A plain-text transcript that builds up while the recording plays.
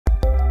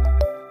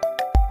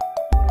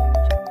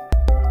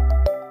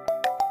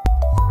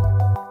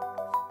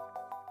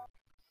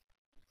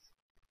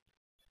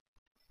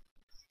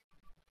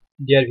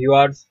Dear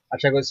viewers,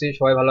 আশা করছি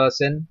সবাই ভালো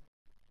আছেন।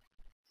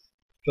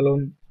 চলুন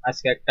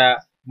আজকে একটা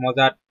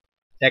মজার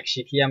ট্যাগ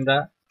শিখি আমরা।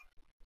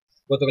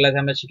 গত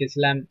ক্লাসে আমরা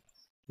শিখেছিলাম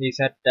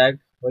রিসার্চ ট্যাগ,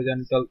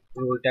 হরিজন্টাল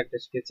রুল ট্যাগটা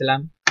শিখেছিলাম।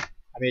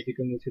 আমি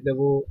এটিকে মুছে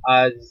দেবো।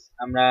 আজ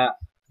আমরা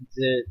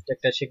যে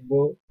ট্যাগটা শিখবো,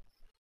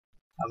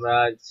 আমরা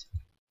আজ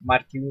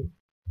মার্কিউ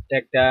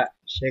ট্যাগটা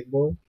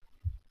শিখবো।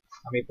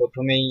 আমি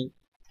প্রথমেই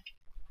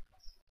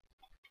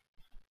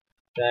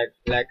ট্যাগ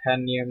লেখার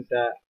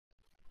নিয়মটা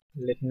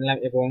লিখে নিলাম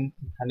এবং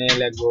এখানে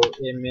লিখবো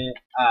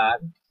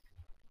MARQUE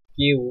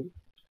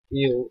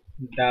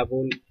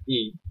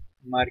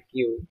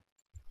মার্কিউ।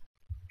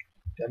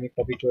 আমি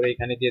কপি করে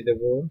এখানে দিয়ে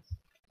দেবো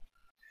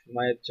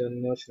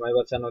সময়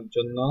বাঁচানোর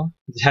জন্য।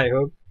 যাই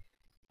হোক,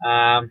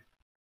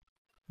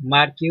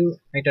 মার্কিউ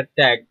একটা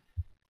ট্যাগ,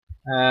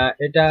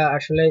 এটা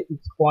আসলে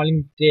স্কলিং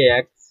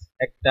টেক্সট,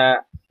 একটা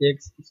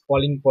টেক্সট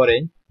স্কলিং করে।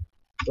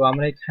 তো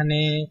আমরা এখানে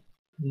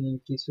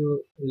কিছু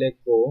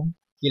লিখবো।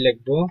 কি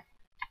লিখবো?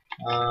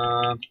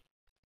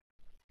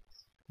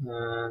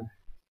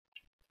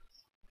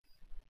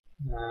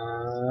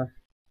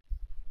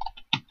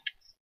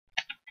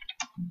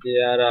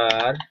 there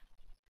are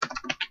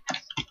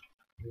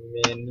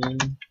many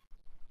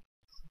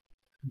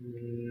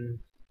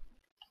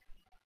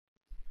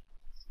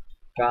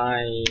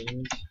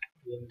kind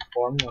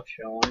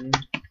information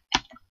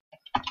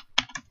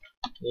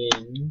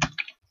in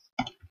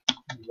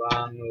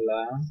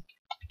Bangladesh।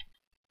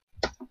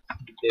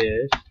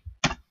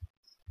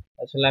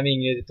 আসলে আমি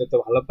ইংরেজি তো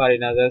ভালো পারি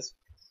না, জাস্ট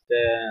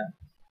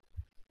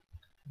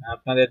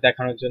আপনাদের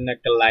দেখানোর জন্য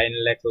একটা লাইন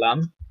লিখলাম,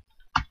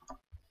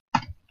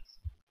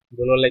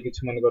 বললে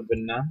কিছু মনে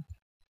করবেন না।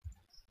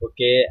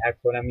 ওকে,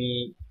 এখন আমি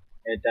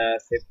এটা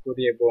সেভ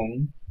করি এবং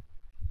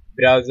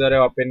ব্রাউজারে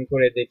ওপেন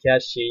করে দেখে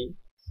আসি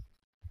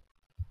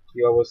কি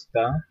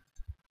অবস্থা।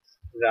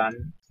 Run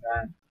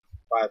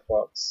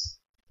Firefox.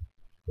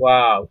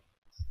 ওয়াও,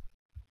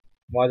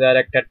 মজার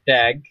একটা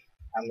ট্যাগ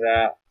আমরা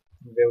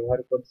ব্যবহার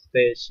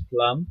করতে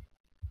শিখলাম,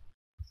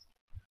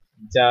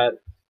 যার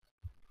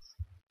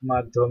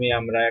মাধ্যমে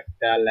আমরা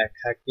একটা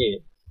লেখাকে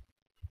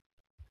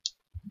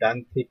ডান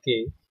থেকে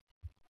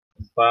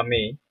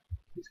বামে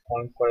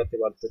স্ক্রল করাতে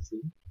পারতেছি।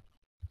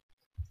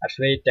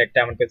 আসলে এই ট্যাগটা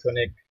আমার কাছে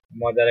অনেক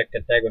মজার একটা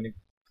ট্যাগ, অনেক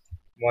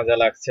মজা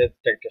লাগছে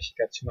ট্যাগটা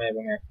শেখার সময়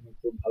এবং এখন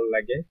খুব ভালো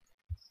লাগে।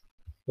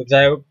 তো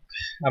যাই হোক,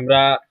 আমরা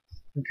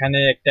এখানে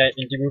একটা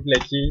ইন্টিবিউট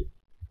লিখি,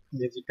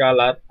 যেটি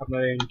কালার।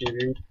 আপনারা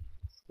ইন্টিবিউট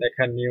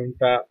লেখার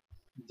নিয়মটা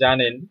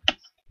জানেন।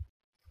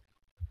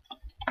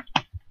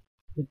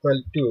 ইকুয়াল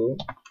টু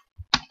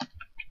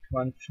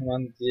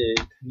সমান দিয়ে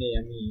এখানে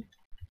আমি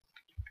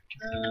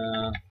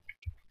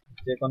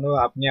যে কোনো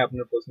আপনি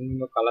আপনার পছন্দ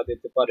কালার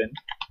দিতে পারেন।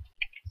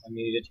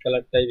 আমি রেড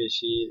কালারটাই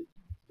বেশি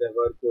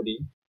ব্যবহার করি।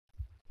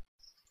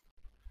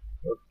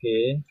 ওকে,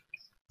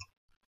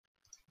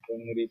 এবং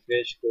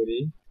রিফ্রেশ করি।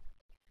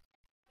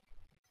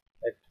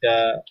 একটা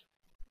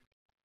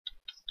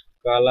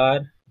কালার,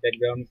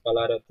 ব্যাকগ্রাউন্ড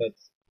কালার অর্থাৎ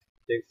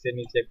টেক্সটের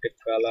নিচে একটা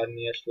কালার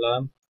নিয়ে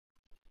আসলাম।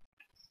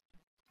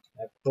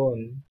 এখন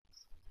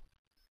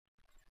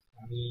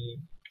আমি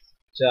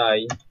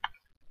চাই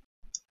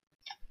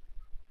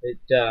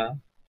এটা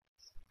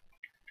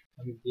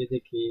আমি দিয়ে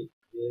দেখি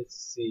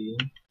এসি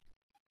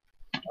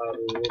আর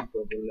ও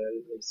double L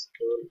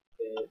score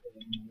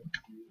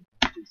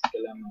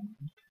display amount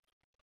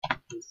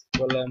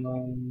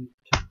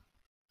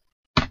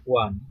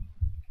 1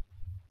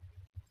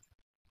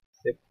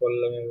 save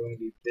করলাম এবং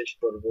রিফ্রেশ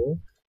করব।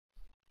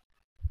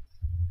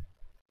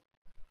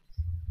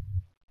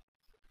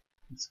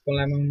 স্ক্রল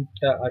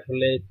অ্যামাউন্টটা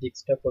আসলে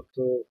টেক্সটটা কত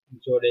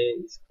জোরে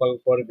স্ক্রল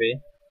করবে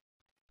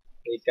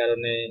এই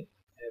কারণে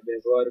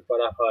ব্যবহার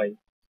করা হয়।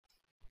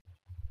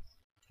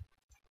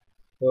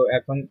 তো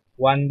এখন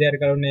 1 দেওয়ার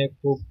কারণে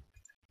খুব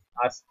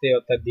আস্তে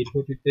অর্থাৎ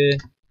ধীরগতিতে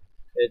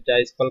এটা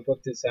স্ক্রল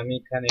করতেছে। আমি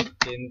এখানে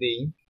 10 দিই,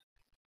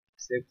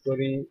 সেভ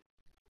করি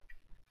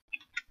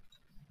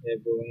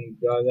এবং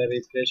ব্রাউজার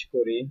রিফ্রেশ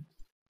করি।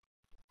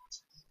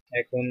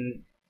 এখন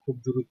খুব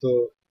দ্রুত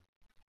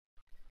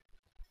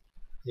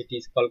এটি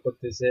স্ক্রল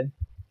করতেছে।